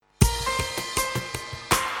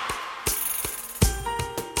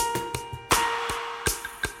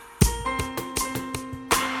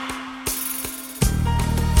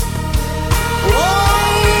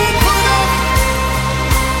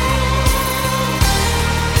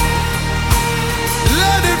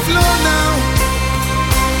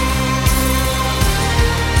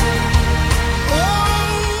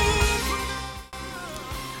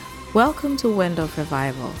Welcome to Wind of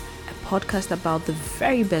Revival, a podcast about the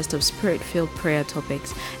very best of spirit-filled prayer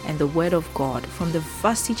topics and the Word of God from the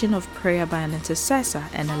vast teaching of prayer by an intercessor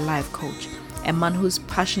and a life coach, a man who's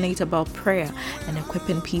passionate about prayer and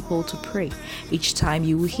equipping people to pray. Each time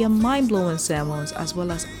you will hear mind-blowing sermons as well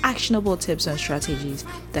as actionable tips and strategies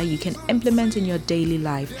that you can implement in your daily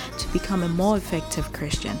life to become a more effective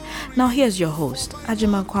Christian. Now here's your host,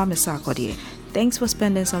 Ajiman Kwame Sarkodie. Thanks for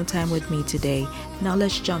spending some time with me today. Now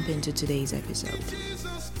let's jump into today's episode. There's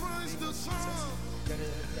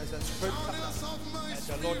a scripture and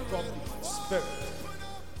the Lord dropped in my spirit,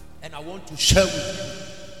 and I want to share with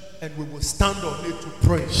you, and we will stand on it to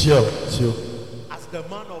pray. Sure. As the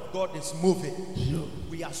man of God is moving,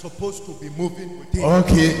 we are supposed to be moving with him.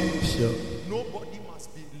 Okay, sure. Nobody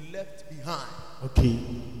must be left behind. Okay,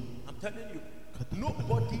 I'm telling you,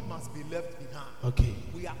 nobody must be left behind. okay,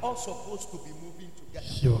 We are all supposed to be moving together.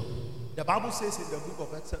 sure. The Bible says in the book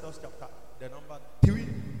of Exodus chapter, the number 3,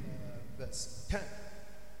 verse 10.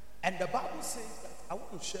 And the Bible says that, I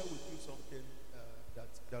want to share with you something that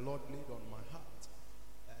the Lord laid on my heart,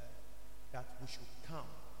 that we should come.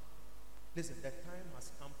 Listen, the time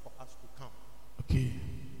has come for us to come. Okay,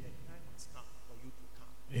 The time has come for you to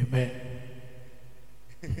come. amen.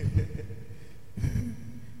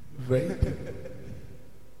 Very good.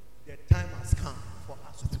 The time has come for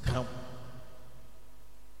us to come.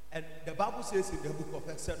 And the Bible says in the book of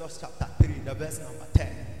Exodus chapter 3, the verse number 10,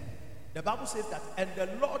 the Bible says that, and the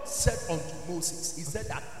Lord said unto Moses, he said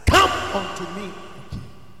that, come unto me,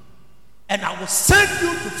 and I will send you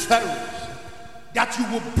to Pharaoh, that you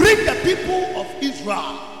will bring the people of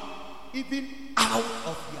Israel even out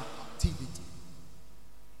of their captivity.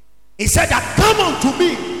 He said that, come unto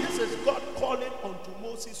me. This is God calling unto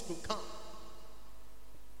Moses to come.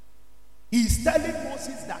 He is telling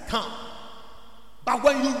Moses that come. But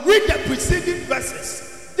when you read the preceding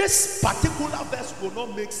verses, this particular verse will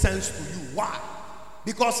not make sense to you. Why?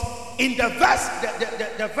 Because in the verse,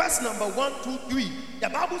 the verse number 1, 2, 3, the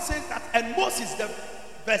Bible says that, and Moses,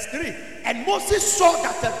 verse 3, and Moses saw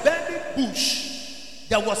that a burning bush,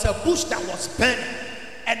 there was a bush that was burning,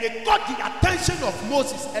 and it got the attention of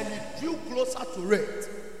Moses, and he drew closer to it.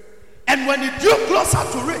 And when he drew closer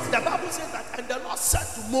to it, the Bible says that, and the Lord said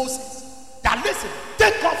to Moses, that listen,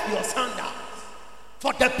 take off your sandals,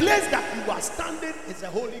 for the place that you are standing is a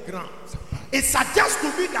holy ground. It suggests to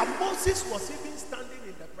me that Moses was even standing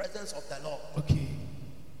in the presence of the Lord. Okay,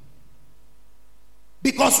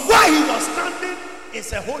 Because where he was standing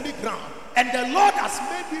is a holy ground, and the Lord has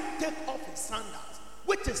made him take off his sandals,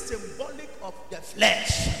 which is symbolic of the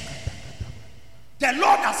flesh. The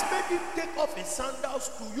Lord has made him take off his sandals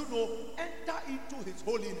to, enter into his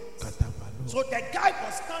holiness. So the guy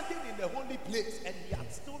was standing in the holy place, and he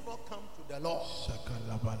had still not come to the Lord.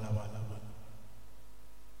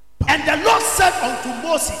 And the Lord said unto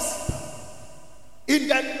Moses, in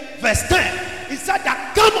the verse 10, he said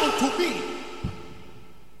that, come unto me.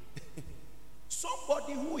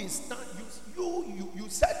 Somebody who is standing, you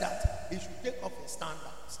said that he should take off his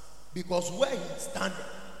sandals, because where he is standing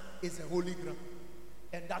is a holy ground,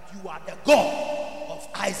 and that you are the God of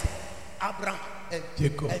Isaac, Abraham, and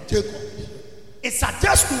Jacob. It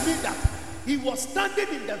suggests to me that he was standing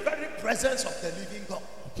in the very presence of the living God.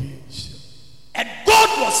 okay, sure. And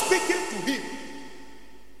God was speaking to him.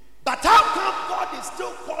 But how come God is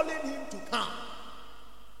still calling him to come?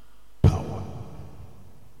 Power.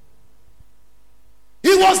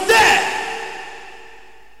 He was there,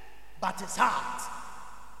 but his heart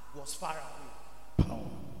was far away. Power.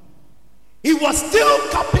 He was still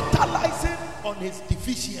capitalizing on his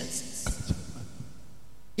deficiencies.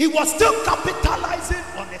 He was still capitalizing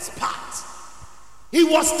on his past. He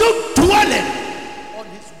was still dwelling on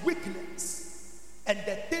his weakness and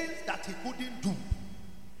the things that he couldn't do,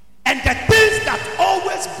 and the things that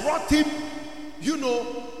always brought him,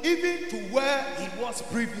 even to where he was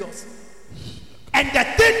previously, and the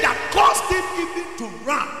thing that caused him even to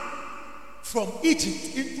run from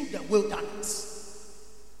Egypt into the wilderness.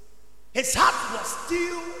 His heart was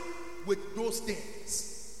still with those things.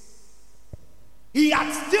 He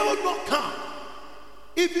had still not come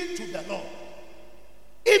even to the Lord,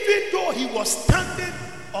 even though he was standing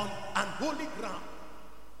on unholy ground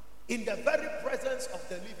in the very presence of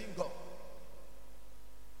the living God.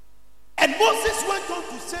 And Moses went on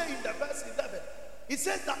to say in the verse 11, he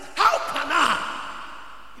says that, how can I?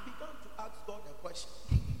 He began to ask God a question.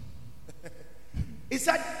 He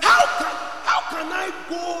said, how can I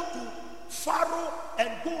go to Pharaoh and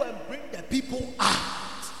go and bring the people out?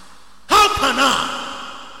 How can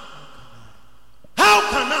I? How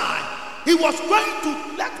can I? He was going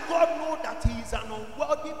to let God know that he is an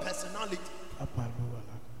unworthy personality.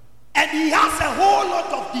 And he has a whole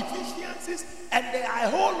lot of deficiencies, and there are a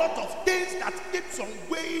whole lot of things that keeps on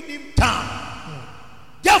weighing him down.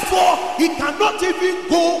 Therefore, he cannot even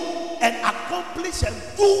go and accomplish and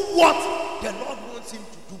do what the Lord wants him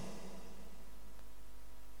to do.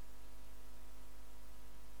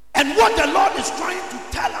 And what the Lord is trying to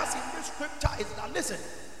tell us in this scripture is that, listen,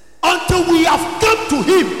 until we have come to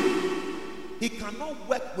him, he cannot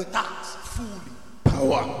work with us fully.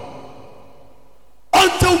 Power.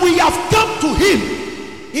 Until we have come to him,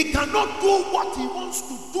 he cannot do what he wants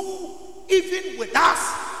to do, even with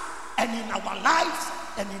us and in our lives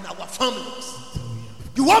and in our families.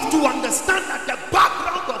 You have to understand that the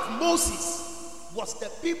background of Moses was the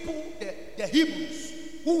people, the Hebrews,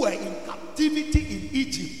 who were in captivity in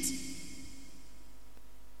Egypt.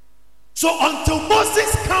 So until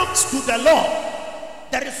Moses comes to the Lord,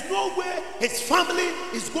 there is no way his family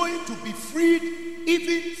is going to be freed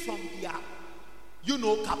even from their,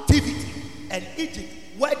 captivity and Egypt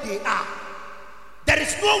where they are. There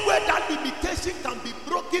is no way that limitation can be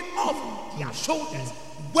broken off their shoulders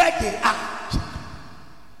where they are.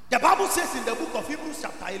 The Bible says in the book of Hebrews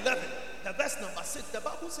chapter 11, the verse number 6, the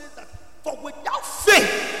Bible says that for without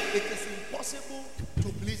faith it is impossible to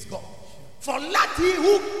please God. For let he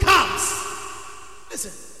who comes,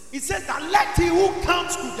 listen, he says that let he who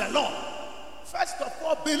comes to the Lord first of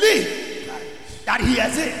all believe that he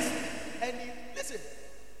exists. And listen,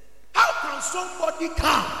 how can somebody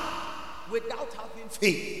come without having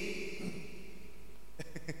faith?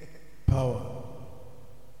 Power.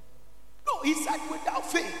 No, he said without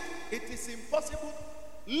faith it is impossible.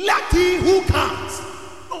 Let he who comes.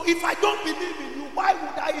 No, if I don't believe in you, why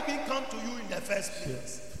would I even come to you in the first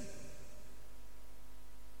place?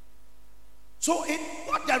 So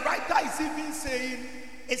what the writer is even saying,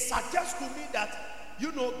 it suggests to me that,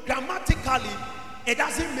 grammatically, it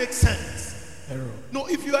doesn't make sense. Error. No,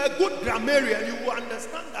 if you are a good grammarian, you will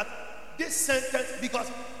understand that this sentence, because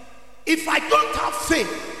if I don't have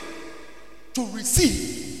faith to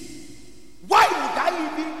receive, why would I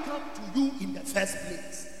even come to you in the first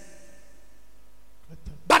place?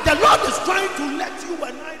 But the Lord is trying to let you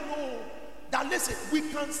and I know that, listen, we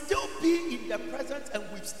can still be in the presence and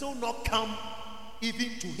we've still not come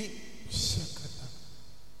even to him.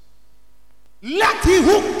 Let he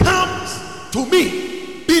who comes to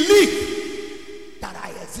me believe that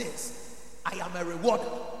I exist. I am a rewarder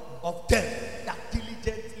of them that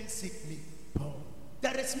diligently seek me.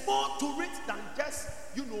 There is more to it than just,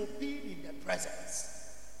 being in the presence.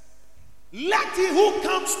 Let he who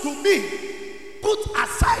comes to me put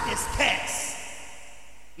aside his cares.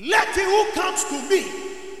 Let he who comes to me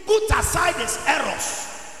put aside his errors.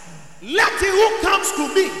 Let he who comes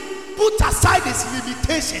to me put aside his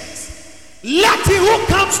limitations. Let he who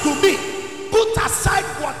comes to me put aside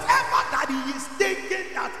whatever that he is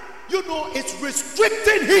thinking that, is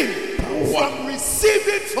restricting him from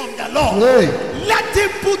receiving from the Lord. Let him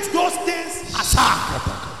put those things aside.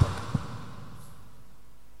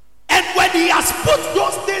 And when he has put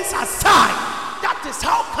those things aside, that is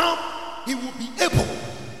how come he will be able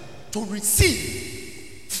to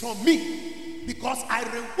receive from me. Because I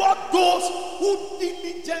reward those who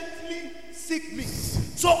diligently seek me.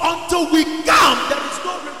 So until we come, there is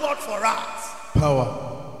no reward for us.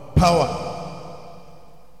 Power.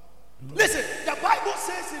 Listen, the Bible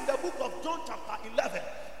says in the book of John chapter 11,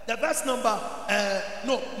 the verse number,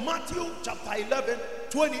 Matthew chapter 11,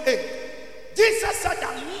 28. Jesus said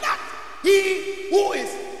that let he who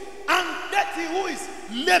is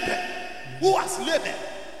labored, who has labored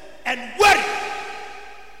and worried,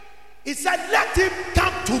 he said, let him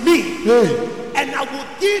come to me and I will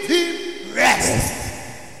give him rest.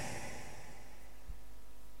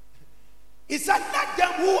 He said, let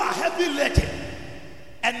them who are heavy laden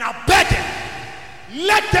and are burdened,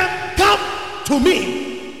 let them come to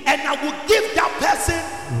me and I will give that person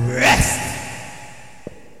rest.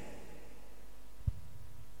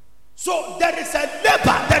 So there is a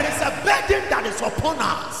labor, there is a burden that is upon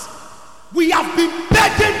us. We have been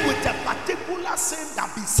burdened with a particular sin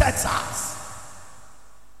that besets us.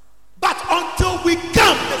 But until we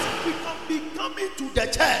come, we can be coming to the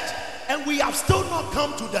church and we have still not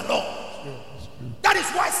come to the Lord. That is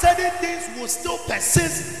why certain things will still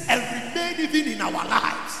persist and remain even in our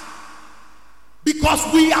lives. Because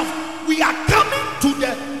we are coming to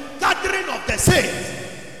the gathering of the saints.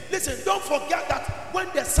 Listen, don't forget that when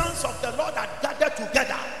the sons of the Lord are gathered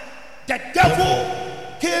together, the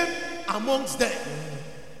devil came amongst them.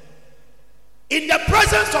 In the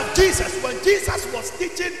presence of Jesus, when Jesus was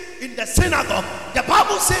teaching in the synagogue, the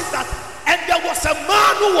Bible says that, and there was a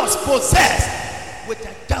man who was possessed with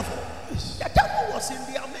a devil. The devil was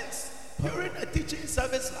in their midst during a teaching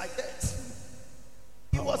service like this.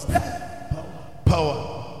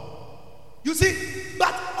 Power. You see,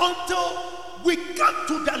 but until we come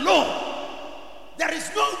to the Lord, there is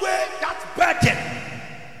no way that burden,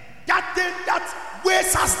 that thing that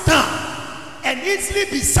weighs us down and easily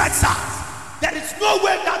besets us, there is no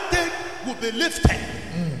way that thing will be lifted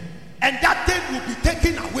and that thing will be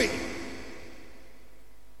taken away.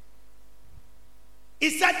 He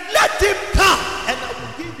said, let him come and I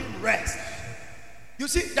will give him rest. You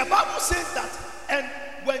see, the Bible says that, and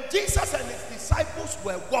when Jesus and his disciples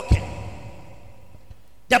were walking,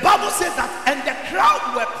 the Bible says that, and the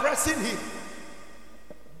crowd were pressing him.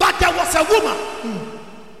 But there was a woman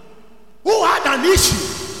who had an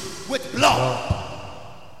issue with blood.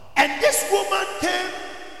 And this woman came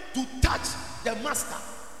to touch the master.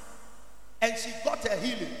 And she got a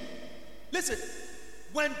healing. Listen,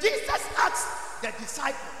 when Jesus asked the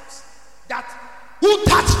disciples that, who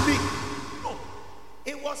touched me? No,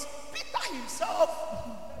 it was Peter himself.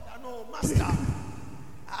 No, master,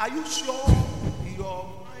 are you sure your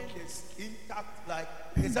mind is intact? Like,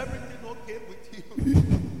 is everything okay with you?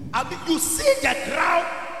 I mean, you see the crowd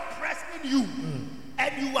pressing you,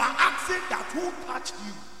 and you are asking that who touched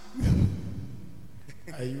you?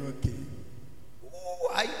 Are you okay? Who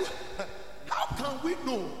are you? How can we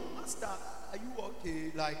know, master? Are you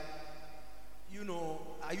okay? Like, you know,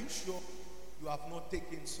 are you sure you have not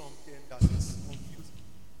taken something that is confusing?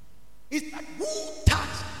 It's like, who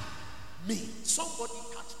touched me? Somebody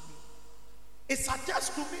touched me. It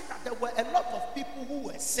suggests to me that there were a lot of people who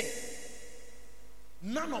were sick.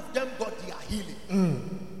 None of them got their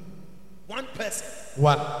healing. One person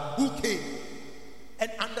who came.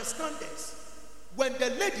 And understand this. When the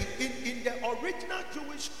lady, in the original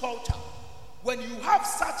Jewish culture, when you have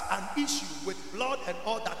such an issue with blood and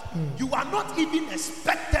all that, you are not even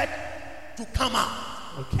expected to come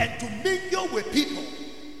out and to mingle with people.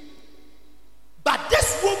 But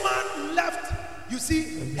this woman left, you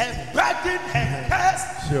see, her burden, her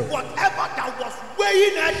curse, whatever that was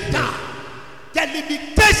weighing her down, the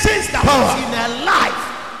limitations that was in her life,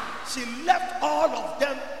 she left all of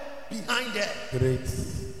them behind her. Great.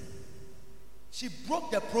 She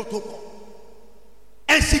broke the protocol.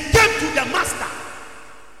 And she came to the master.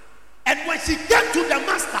 And when she came to the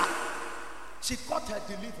master, she got her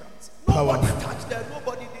deliverance. Nobody touched her.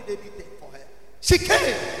 Nobody did anything for her. She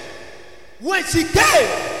came. When she came,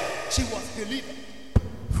 she was delivered.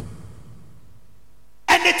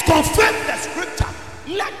 And it confirmed the scripture.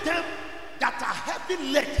 Let them that are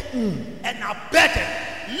heavy laden and are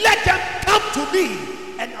burdened, let them come to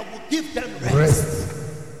me and I will give them rest.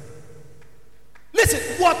 Listen,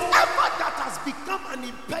 whatever that has become an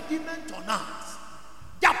impediment on us,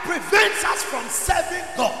 that prevents us from serving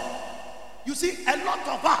God. You see, a lot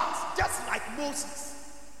of us, just like Moses,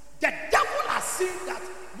 the devil has seen that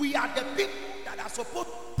we are the people that are supposed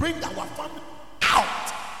to bring our family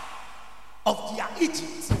out of their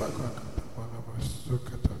Egypt.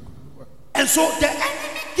 And so the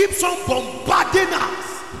enemy keeps on bombarding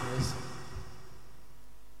us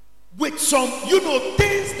with some,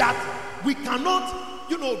 things that we cannot,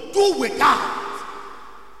 do without.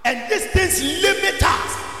 And these things limit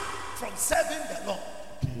us from serving the Lord.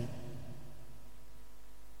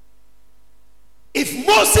 If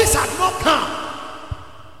Moses had not come,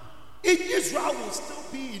 Israel will still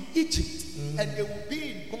be in Egypt and they will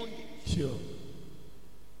be in bondage. Sure.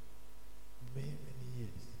 Many years.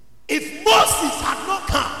 If Moses had not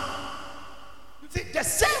come, you see, the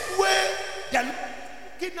same way the Lord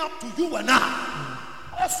is looking up to you and I,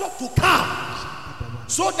 also to come,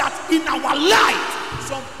 so that in our light,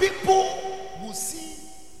 some people will see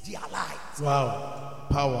their light. Wow.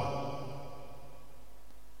 Power.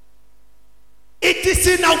 It is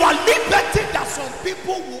in our liberty that some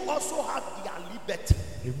people will also have their liberty.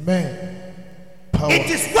 Amen. Power. It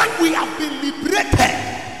is when we have been liberated,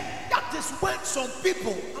 that is when some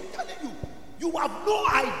people, I'm telling you, you have no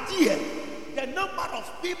idea the number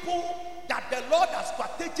of people that the Lord has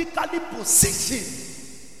strategically positioned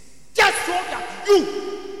just so that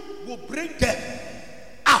you will bring them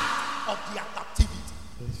out of their captivity.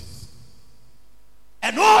 Yes.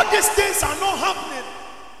 And all these things are not happening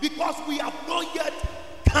because we have not yet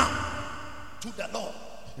come to the Lord.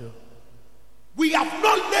 Sure. We have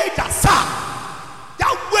not laid aside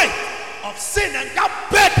that weight of sin and that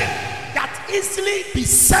burden that easily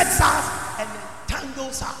besets us and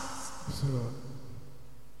entangles us. Sure.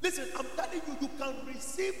 Listen, I'm telling you, you can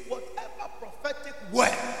receive whatever prophetic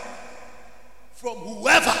word from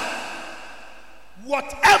whoever.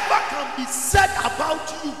 Whatever can be said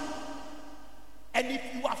about you. And if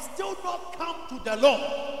you have still not come to the Lord,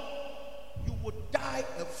 you would die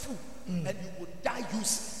a fool and you would die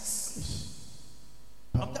useless.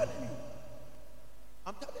 I'm telling you.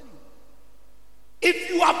 If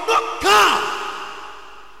you have not come,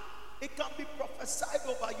 it can be prophesied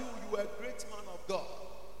over you. You are a great man of God.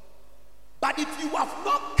 But if you have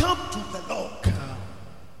not come to the Lord,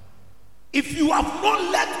 if you have not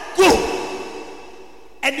let go,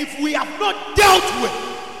 and if we have not dealt with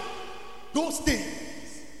those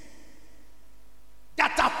things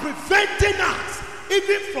that are preventing us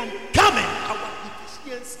even from coming, our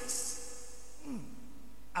deficiencies,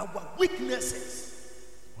 our weaknesses,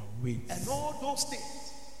 and all those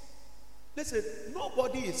things. Listen,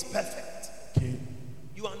 nobody is perfect. Okay.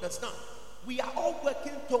 You understand? We are all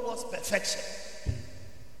working towards perfection.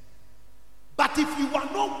 But if you are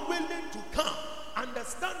not willing to come,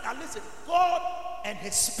 understand that, listen, God and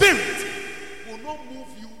His Spirit will not move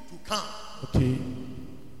you to come. Okay.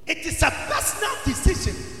 It is a personal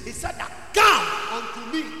decision. He said that, come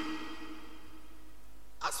unto me.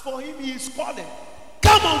 As for Him, He is calling.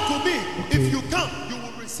 Come unto me. Okay. If you come, you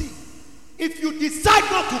will receive. If you decide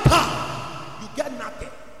not to come, you get nothing.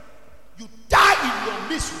 You die in your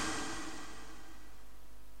misery.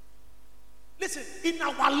 Listen, in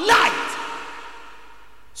our light,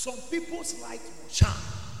 some people's light will shine.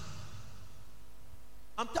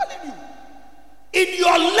 I'm telling you, in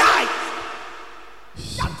your life,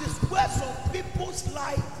 that is where some people's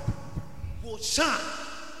light will shine,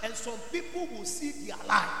 and some people will see their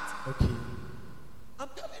light. Okay. I'm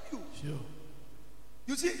telling you. Sure.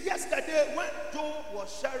 You see, yesterday when Joe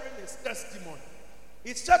was sharing his testimony,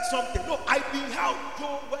 he said something. No, I beheld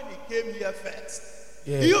Joe when he came here first.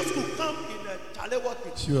 Yeah. He used to come in a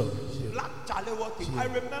Chalewati, Sure. black Chalewati. Sure. I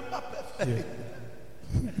remember perfectly.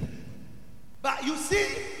 Yeah. But you see,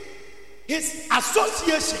 his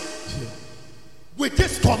association Sure. with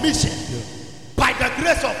this commission, Sure. by the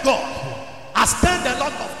grace of God, has turned a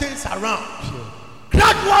lot of things around. Sure.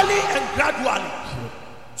 Gradually and gradually. Sure.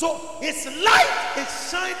 So his light is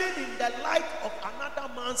shining in the light of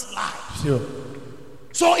another man's life. Sure.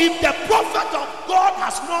 So if the prophet of God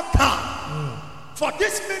has not come for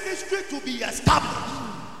this ministry to be established,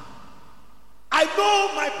 I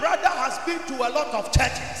know my brother has been to a lot of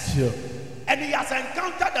churches. Sure. And he has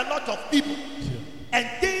encountered a lot of people. Sure. And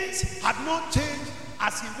things have not changed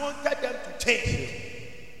as he wanted them to change.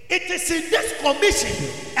 It is in this commission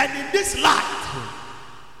and in this light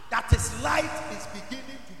that his light is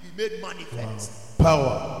beginning to be made manifest.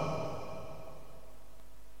 Power.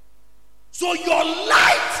 So your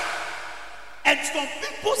light and some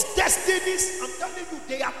people's destinies, I'm telling you,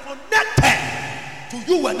 they are connected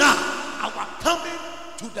to you and I, our coming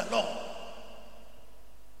to the Lord.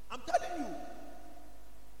 I'm telling you.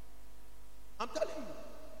 I'm telling you.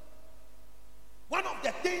 One of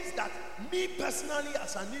the things that me personally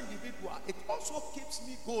as an individual, it also keeps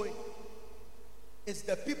me going, is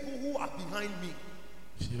the people who are behind me.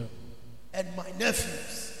 Sure. And my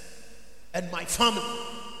nephews and my family.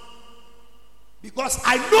 Because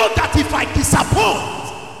I know that if I disappoint,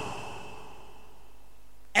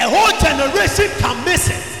 a whole generation can miss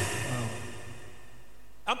it.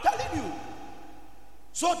 I'm telling you.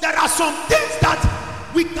 So there are some things that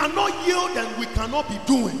we cannot yield and we cannot be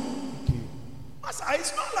doing. Okay. Master,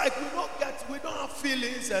 it's not like we don't have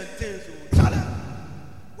feelings and things.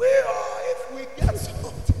 We are, if we get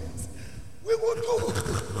some things, we will do.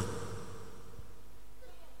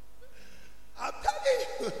 I'm telling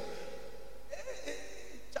you,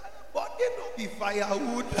 body don't be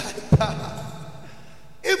firewood like that.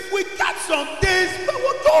 If we get some things, we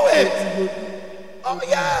will do it. Oh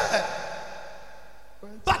yeah.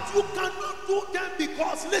 But you cannot do them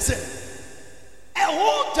because, listen, a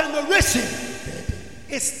whole generation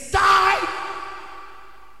is tied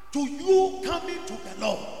to you coming to the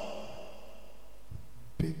Lord.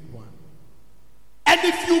 Big one. And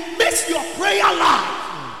if you miss your prayer life,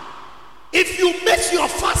 if you miss your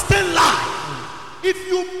fasting life, if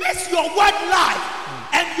you miss your word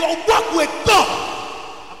life and your work with God,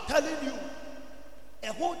 I'm telling you,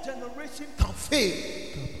 a whole generation can fail.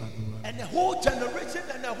 And a whole generation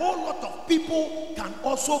and a whole lot of people can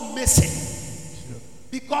also miss it. Sure.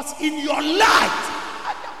 Because in your light,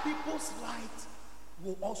 other people's light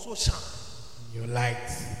will also shine. Your light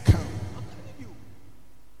come. I'm telling you.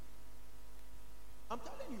 I'm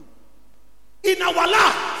telling you. In our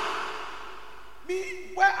life, me,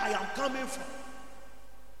 where I am coming from,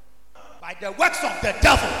 by the works of the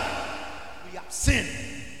devil, we have sinned.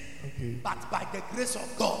 Okay. But by the grace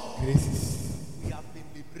of God, Graces. we have been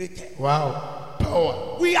liberated. Wow.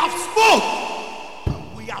 Power. We have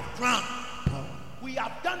smoked. We have drunk. We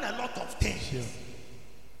have done a lot of things. Sure.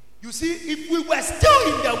 You see, if we were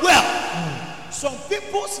still in the world, some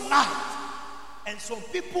people's light and some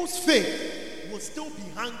people's faith will still be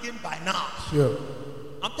hanging by now. Sure.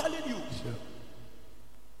 I'm telling you. Sure.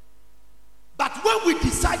 when we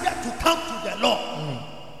decided to come to the Lord,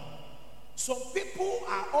 some people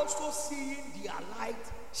are also seeing their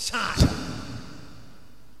light shine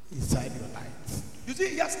inside your light. You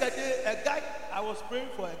see, yesterday, a guy, I was praying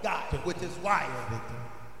for a guy with his wife.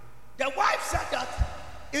 The wife said that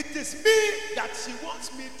it is me that she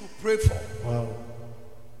wants me to pray for. Wow.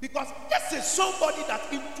 Because this is somebody that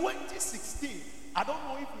in 2016, I don't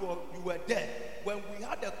know if you were there, when we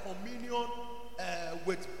had a communion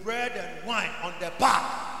with bread and wine on the bar.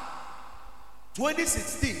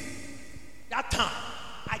 2016, that time,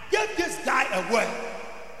 I gave this guy a word.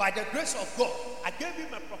 By the grace of God, I gave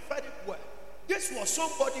him a prophetic word. This was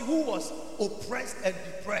somebody who was oppressed and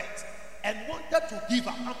depressed and wanted to give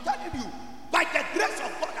up. I'm telling you, by the grace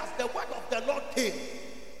of God, as the word of the Lord came,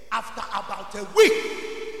 after about a week,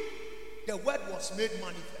 the word was made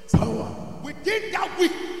manifest. Power. Within that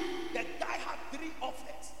week, the guy had 3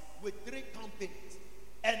 offers with 3 companies.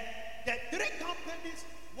 And the 3 companies,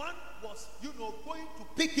 one was, going to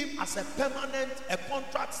pick him as a permanent, a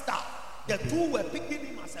contract staff. The 2 were picking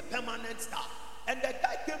him as a permanent staff. And the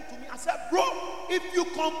guy came to me and said, bro, if you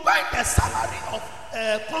combine the salary of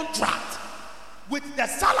contract with the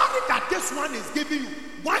salary that this one is giving you,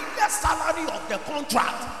 1 year salary of the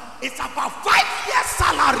contract, it's about 5 years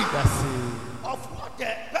salary of what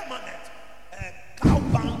the permanent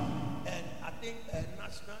Cowbank and I think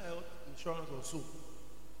National Health Insurance also.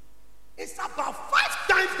 It's about 5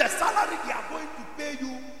 times the salary they are going to pay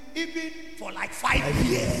you, even for like 5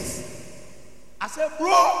 years. I said,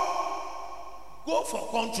 bro, go for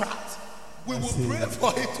contract. We will pray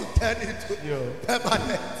for it to turn into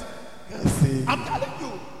permanent. I'm telling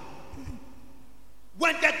you,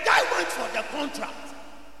 when the guy went for the contract,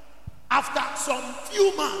 after some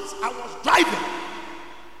few months, I was driving,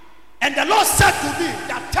 and the Lord said to me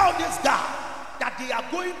that tell this guy that they are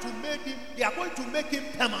going to make him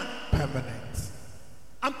permanent.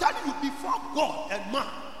 I'm telling you, before God and man,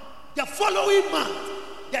 the following month,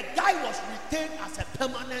 the guy was retained as a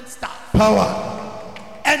permanent staff. Power.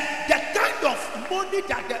 And the kind of money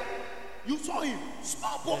that you saw him,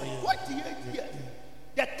 small boy, 28 years,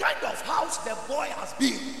 the kind of house the boy has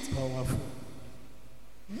built. Powerful.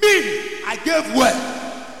 Me, I gave word.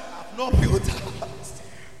 I've not built a house.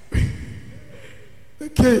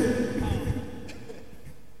 Okay.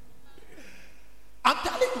 I'm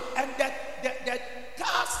telling you, and the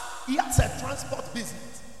cars, he has a transport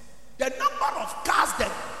business. The number of cars the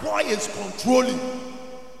boy is controlling.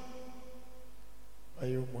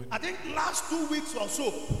 I think last 2 weeks or so,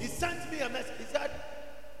 he sent me a message. He said,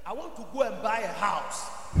 I want to go and buy a house.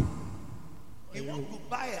 He wants to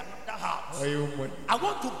buy another house. I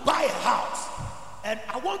want to buy a house. And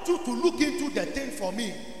I want you to look into the thing for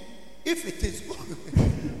me. If it is good.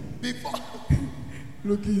 Before.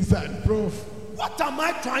 Look inside, prof. What am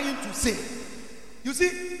I trying to say? You see,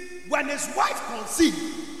 when his wife conceived,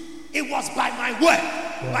 it was by my word,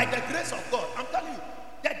 by the grace of God. I'm telling you,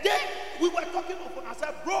 the day we were talking on phone, I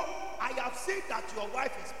said, bro, I have seen that your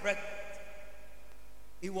wife is pregnant.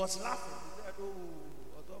 He was laughing. He said, oh,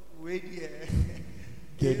 wait here.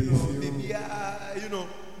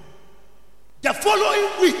 The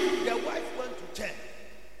following week, the wife went to church.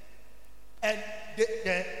 And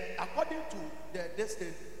according to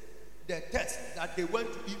the test that they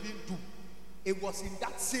went to even do, it was in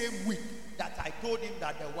that same week that I told him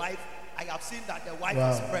that I have seen that the wife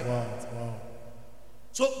is pregnant. Wow.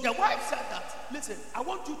 So the wife said that, listen, I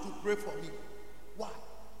want you to pray for me. Why?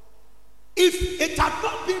 If it had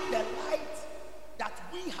not been the light that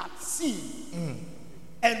we had seen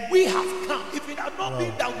and we have come, if it had not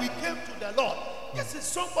been that we came to the Lord, this is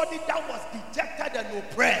somebody that was dejected and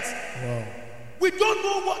oppressed. We don't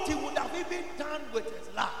know what he would have even done with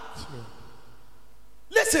his life.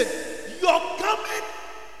 Listen, you're coming.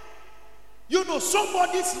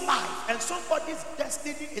 Somebody's life and somebody's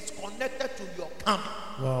destiny is connected to your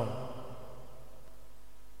coming.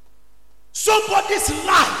 Somebody's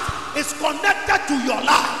life is connected to your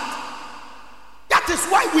life. That is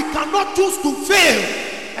why we cannot choose to fail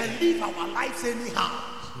and live our lives anyhow.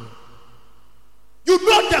 You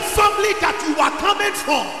know the family that you are coming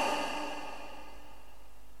from.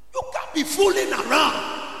 You can't be fooling around.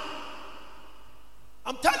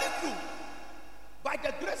 I'm telling you, by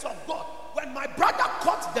the grace of God, when my brother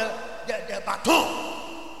caught the baton,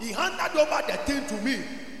 he handed over the thing to me.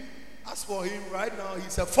 As for him right now,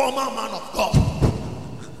 he's a former man of God.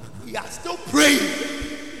 He is still praying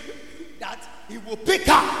that he will pick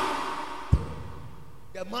up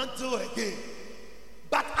the mantle again.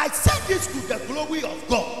 But I say this to the glory of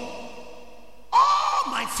God. All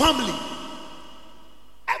my family,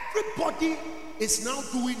 everybody is now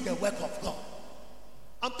doing the work of God.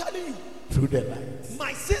 I'm telling you. Through the light.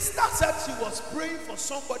 My sister said she was praying for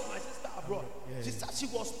somebody. My sister abroad. Yeah. She said she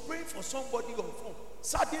was praying for somebody on phone.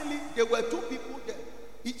 Suddenly there were two people there.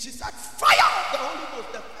 She said, "Fire of the Holy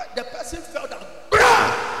Ghost." The person fell down.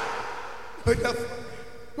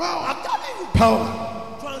 Wow. I'm telling you.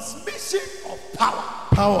 Power. Transmission of power.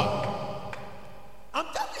 Power. I'm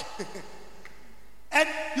telling you. And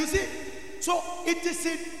you see, so it is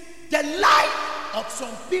in the life of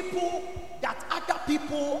some people that other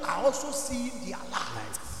people are also seeing their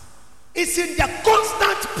lives. It's in the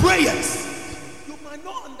constant prayers. You might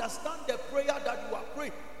not understand the prayer that you are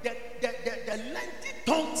praying, the lengthy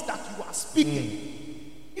tongues that you are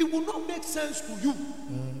speaking. It will not make sense to you.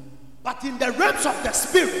 But in the realms of the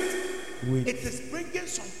spirit, it is bringing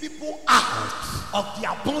some people out of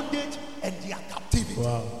their bondage and their captivity.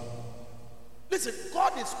 Wow. Listen,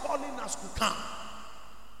 God is calling us to come.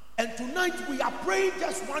 And tonight we are praying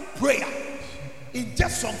just one prayer in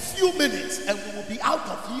just some few minutes, and we will be out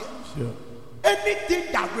of here. Sure.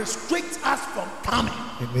 Anything that restricts us from coming,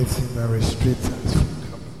 Anything that restricts us from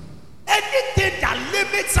coming. anything that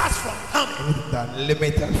limits us from coming. Anything that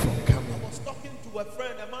limits us from coming. I was talking to a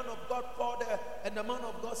friend, a man of God called her, and the man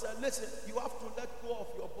of God said, "Listen, you have to let go of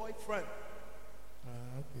your boyfriend."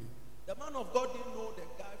 Okay. The man of God didn't know the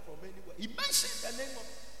guy from anywhere. He mentioned the name of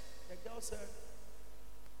the girl. Said,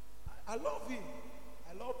 I love him.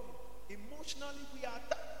 I love him. Emotionally, we are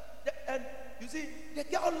and you see, the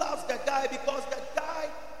girl loves the guy because the guy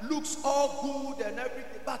looks all good and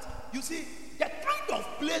everything. But you see, the kind of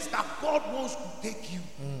place that God wants to take you,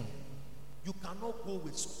 you cannot go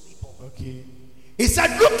with some people. Okay. He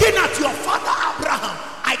said, looking at your father Abraham,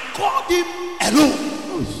 I called him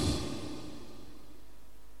alone.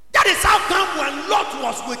 That is how come when Lot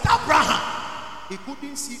was with Abraham, he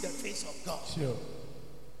couldn't see the face of God. Sure.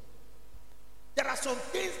 There are some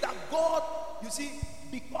things that God, you see,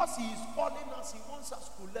 because He is calling us, He wants us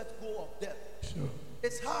to let go of them. Sure.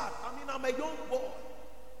 It's hard. I mean, I'm a young boy.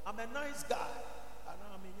 I'm a nice guy. And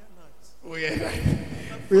I mean, you're nice. Oh yeah.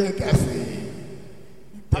 We are casting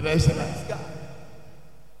international. Nice guy.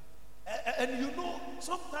 And you know,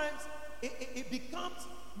 sometimes it becomes,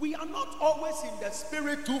 we are not always in the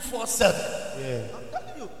spirit 247. Yeah. I'm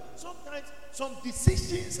telling you, sometimes some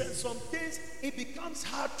decisions and some things, it becomes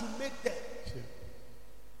hard to make them. Sure.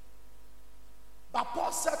 But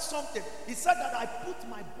Paul said something. He said that I put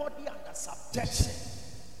my body under subjection.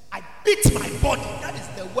 I beat my body. That is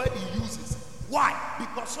the word he uses. Why?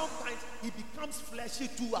 Because sometimes he becomes fleshy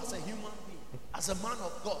too as a human being, as a man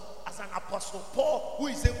of God, as an apostle Paul who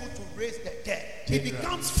is able to raise the dead. He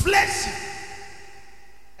becomes fleshy.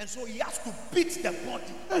 And so he has to beat the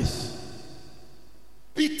body. Yes.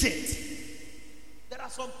 Beat it. There are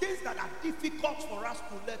some things that are difficult for us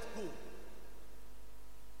to let go.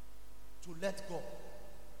 To let go.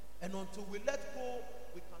 And until we let go,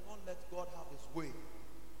 we cannot let God have his way.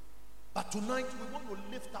 But tonight we want to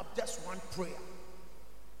lift up just one prayer.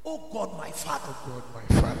 Oh God, my Father. Oh God, my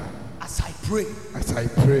Father. As I pray. As I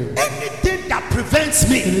pray. Anything that prevents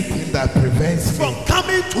me. Anything that prevents from me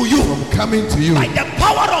coming to you. From coming to you. By the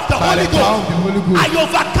power of the Holy Ghost. I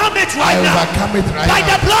overcome it right now. By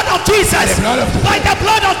the blood of Jesus. By the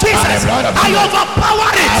blood of Jesus. I overpower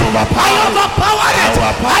it. I overpower it.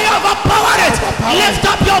 I overpower it. Lift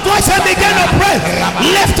up your voice and begin to pray.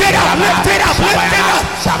 Lift it up. Lift it up. Lift it up.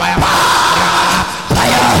 Fire.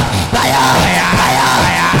 Fire. Fire.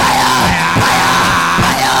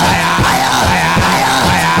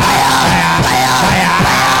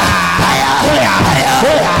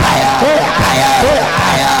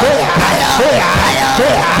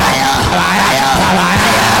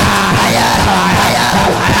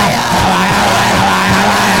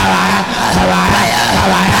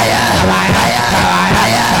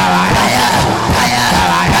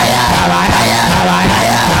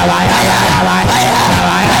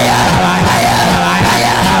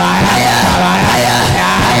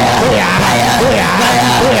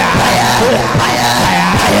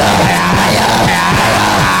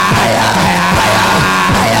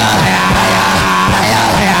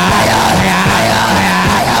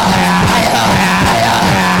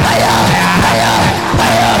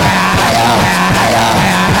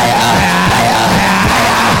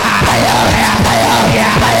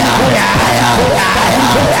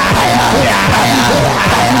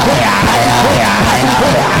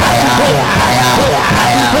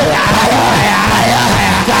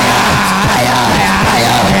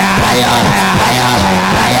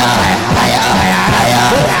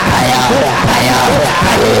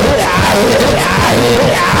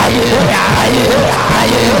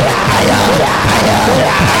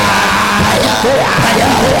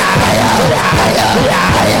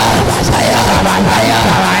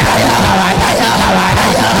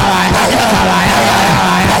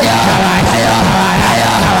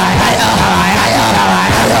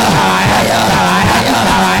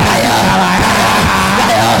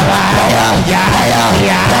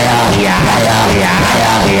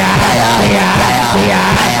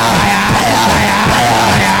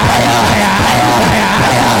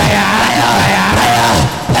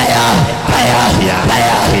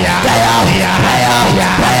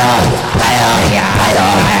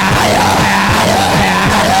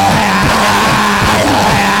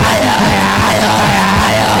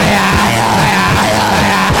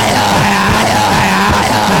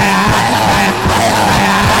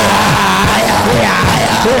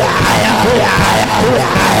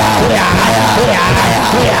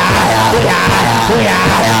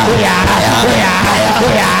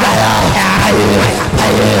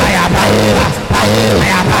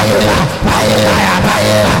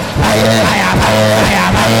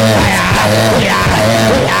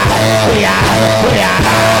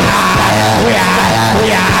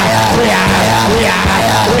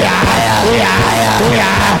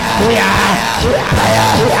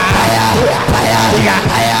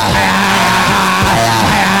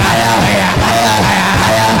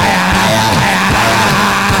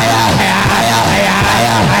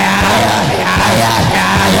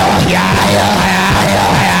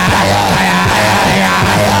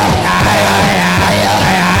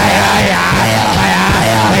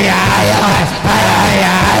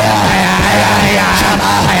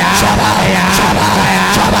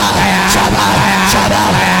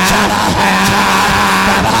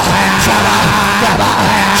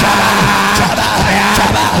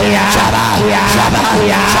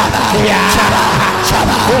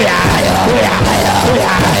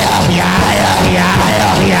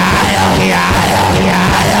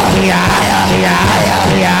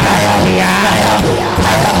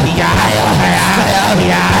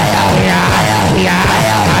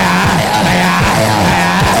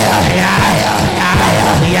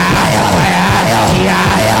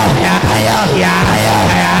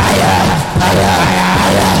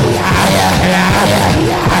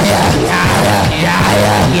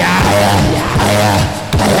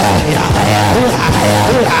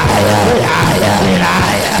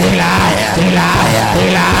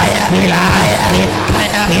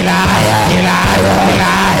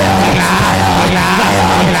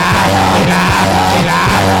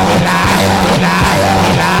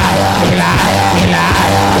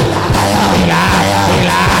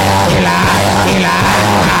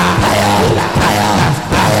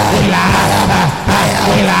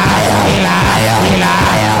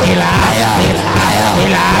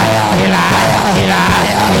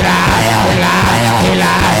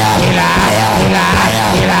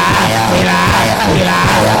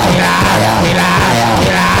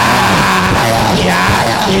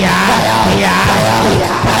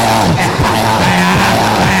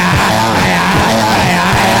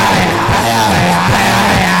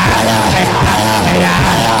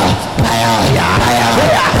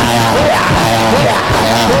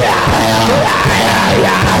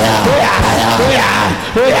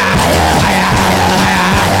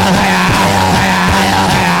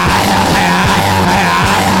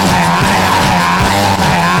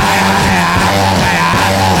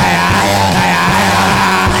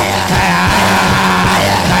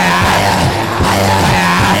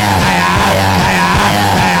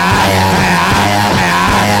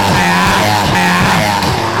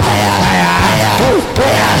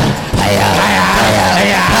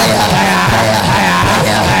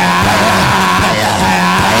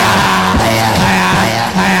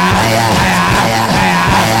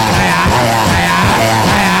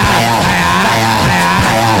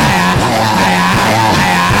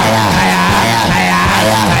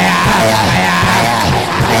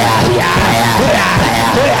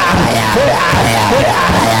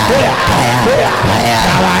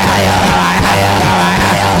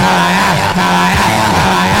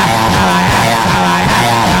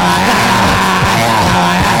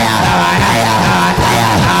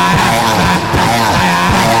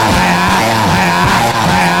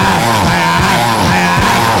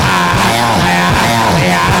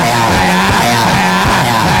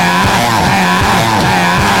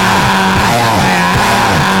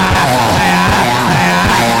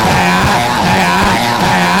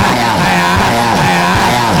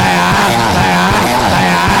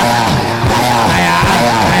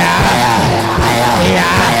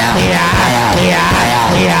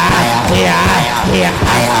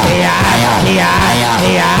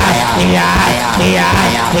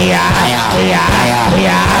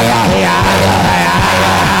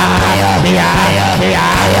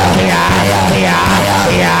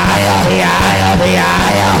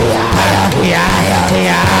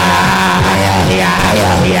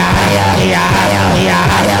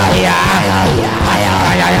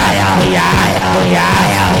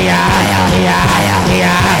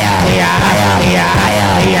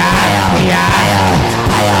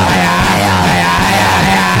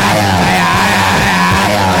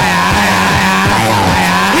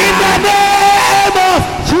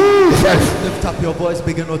 Lift up your voice,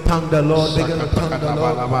 begin to thank the Lord, begin to thank the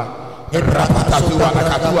Lord.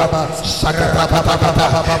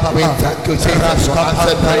 We thank you, Jesus, for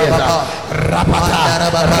answered prayers.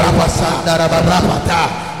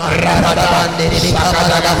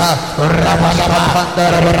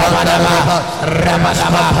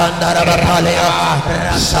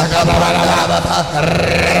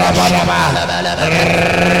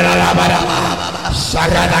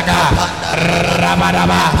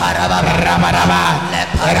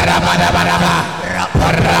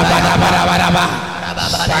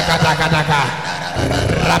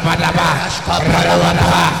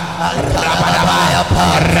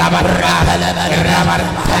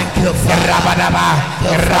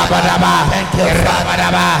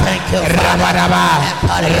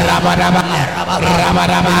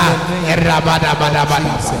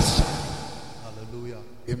 Hallelujah.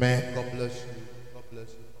 Amen. God bless you. God bless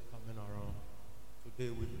you for coming around. Today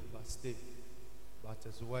we overstayed, but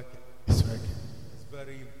it's working. It's working. It's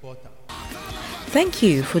very important. Thank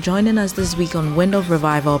you for joining us this week on Wind of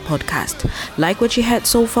Revival podcast. Like what you heard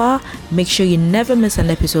so far? Make sure you never miss an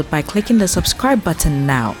episode by clicking the subscribe button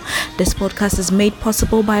now. This podcast is made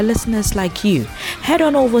possible by listeners like you. Head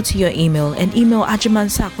on over to your email and email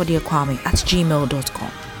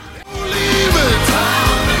ajimansakwadiokwame@gmail.com.